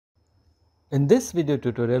In this video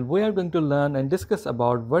tutorial, we are going to learn and discuss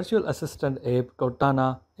about virtual assistant app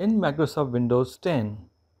Cortana in Microsoft Windows 10.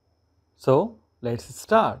 So, let's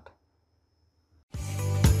start.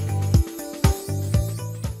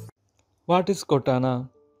 What is Cortana?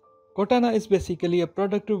 Cortana is basically a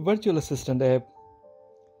productive virtual assistant app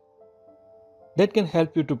that can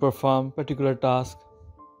help you to perform particular tasks.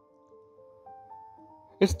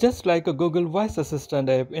 It's just like a Google Voice Assistant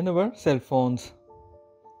app in our cell phones.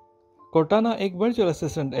 Cortana एक virtual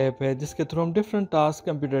assistant app है जिसके through हम different task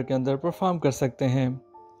computer के अंदर perform कर सकते हैं।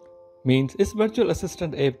 Means इस वर्चुअल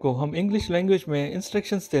असिस्टेंट ऐप को हम इंग्लिश लैंग्वेज में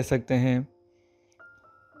इंस्ट्रक्शंस दे सकते हैं।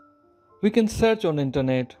 We can search on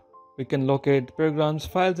internet, we can locate programmes,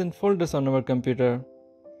 files and folders on our computer.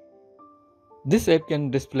 This app can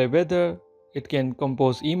display weather, it can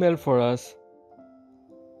compose email for us.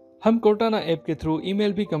 हम Cortana app के through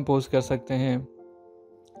email भी compose कर सकते हैं।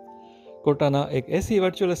 Cortana एक ऐसी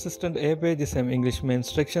virtual assistant app है जिसे हम इंग्लिश में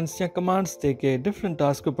इंस्ट्रक्शंस या कमांड्स दे के डिफरेंट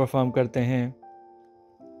टास्क को परफॉर्म करते हैं।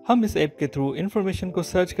 हम इस ऐप के थ्रू इंफॉर्मेशन को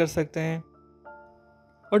सर्च कर सकते हैं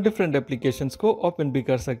और डिफरेंट एप्लीकेशंस को ओपन भी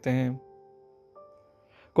कर सकते हैं।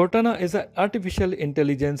 Cortana is a artificial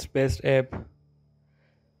intelligence based app.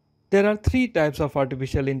 There are 3 types of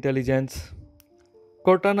artificial intelligence.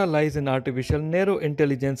 Cortana lies in artificial narrow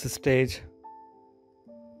intelligence stage,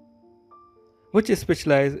 which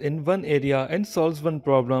specializes in one area and solves one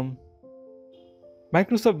problem.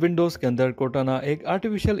 Microsoft Windows के अंदर Cortana एक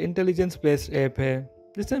artificial intelligence based app है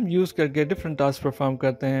जिसे हम use करके different tasks perform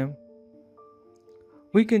करते हैं।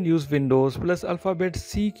 We can use Windows plus alphabet C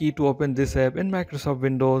key to open this app in Microsoft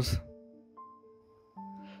Windows.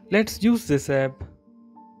 Let's use this app.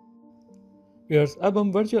 अब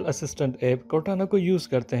हम वर्चुअल असिस्टेंट ऐप कोर्टाना को use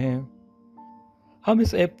करते हैं। हम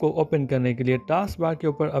इस ऐप को ओपन करने के लिए टास्क बार के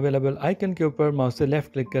ऊपर अवेलेबल आइकन के ऊपर माउस से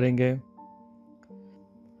लेफ्ट क्लिक करेंगे।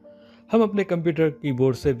 हम अपने कंप्यूटर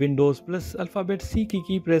कीबोर्ड से विंडोज़ प्लस अल्फ़ाबेट सी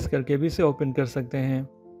की प्रेस करके भी इसे ओपन कर सकते हैं।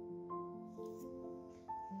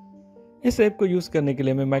 इस ऐप को यूज़ करने के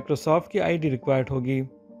लिए हमें माइक्रोसॉफ्ट की आईडी रिक्वायर्ड होगी।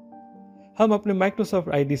 हम अपने माइक्रोसॉफ्ट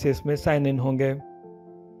आईडी से इसमें साइन इन होंगे।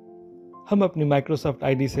 हम अपनी माइक्रोसॉफ्ट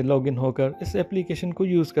आईडी से लॉगिन होकर इस एप्लीकेशन को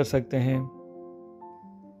यूज़ कर सकते हैं।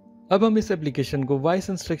 अब हम इस एप्लीकेशन को वॉइस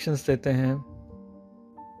इंस्ट्रक्शंस देते हैं।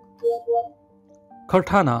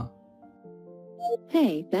 Cortana.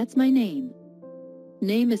 Hey, that's my name.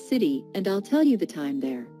 Name a city and I'll tell you the time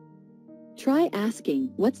there. Try asking,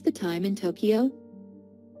 what's the time in Tokyo?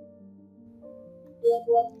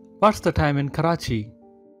 What's the time in Karachi?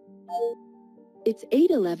 It's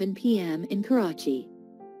 8:11 p.m. in Karachi.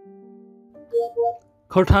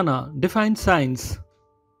 Cortana, define science.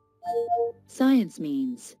 Science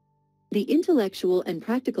means the intellectual and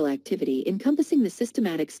practical activity encompassing the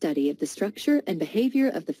systematic study of the structure and behavior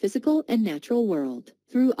of the physical and natural world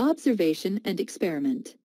through observation and experiment.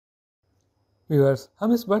 Viewers, हम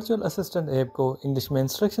इस virtual assistant app को English में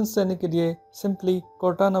instructions देने के लिए simply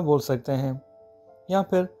Cortana बोल सकते हैं या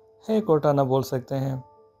फिर है कोर्टाना बोल सकते हैं।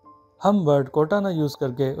 हम वर्ड कोर्टाना यूज़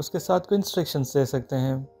करके उसके साथ कोई इंस्ट्रक्शंस दे सकते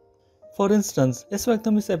हैं। फॉर इंस्टेंस, इस वक्त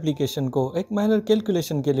हम इस एप्लीकेशन को एक माइनर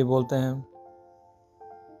कैलकुलेशन के लिए बोलते हैं।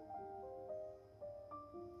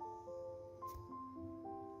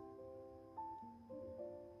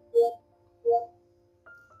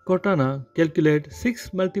 Cortana, calculate 6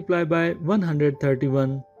 multiplied by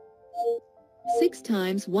 131. 6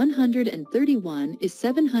 times 131 is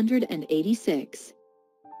 786.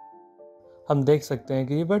 हम देख सकते हैं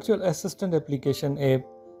कि ये वर्चुअल असिस्टेंट एप्लीकेशन ऐप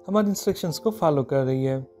हमारे इंस्ट्रक्शंस को फॉलो कर रही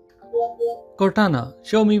है। Cortana,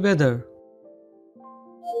 show me weather.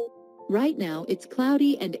 Right now it's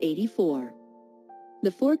cloudy and 84.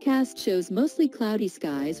 The forecast shows mostly cloudy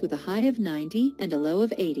skies with a high of 90 and a low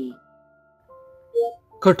of 80.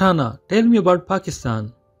 Cortana, tell me about Pakistan.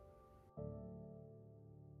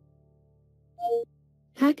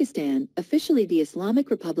 Pakistan, officially the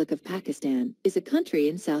Islamic Republic of Pakistan, is a country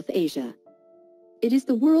in South Asia. It is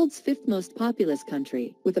the world's 5th most populous country,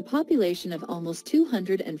 with a population of almost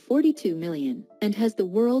 242 million, and has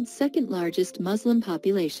the world's 2nd largest Muslim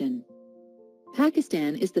population.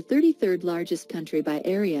 Pakistan is the 33rd largest country by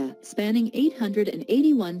area, spanning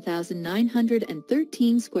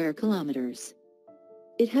 881,913 square kilometers.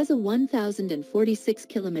 It has a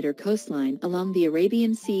 1,046-kilometer coastline along the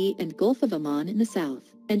Arabian Sea and Gulf of Oman in the south,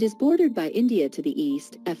 and is bordered by India to the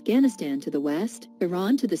east, Afghanistan to the west,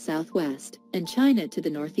 Iran to the southwest, and China to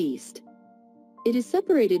the northeast. It is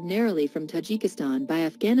separated narrowly from Tajikistan by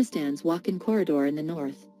Afghanistan's Wakhan corridor in the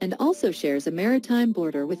north, and also shares a maritime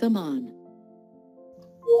border with Oman.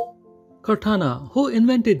 Cortana, who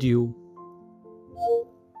invented you?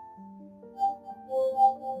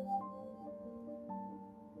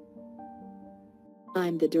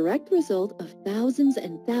 I'm the direct result of thousands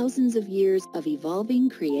and thousands of years of evolving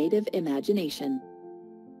creative imagination.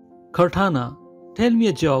 Cortana, tell me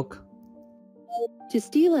a joke. To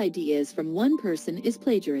steal ideas from one person is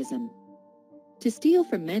plagiarism. To steal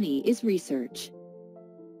from many is research.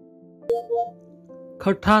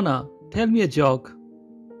 Cortana, tell me a joke.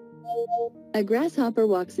 A grasshopper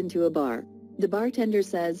walks into a bar. The bartender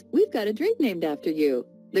says, "We've got a drink named after you."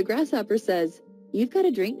 The grasshopper says, "You've got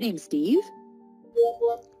a drink named Steve?"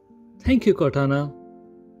 Thank you, Cortana.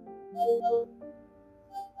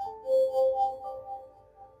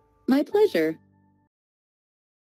 My pleasure.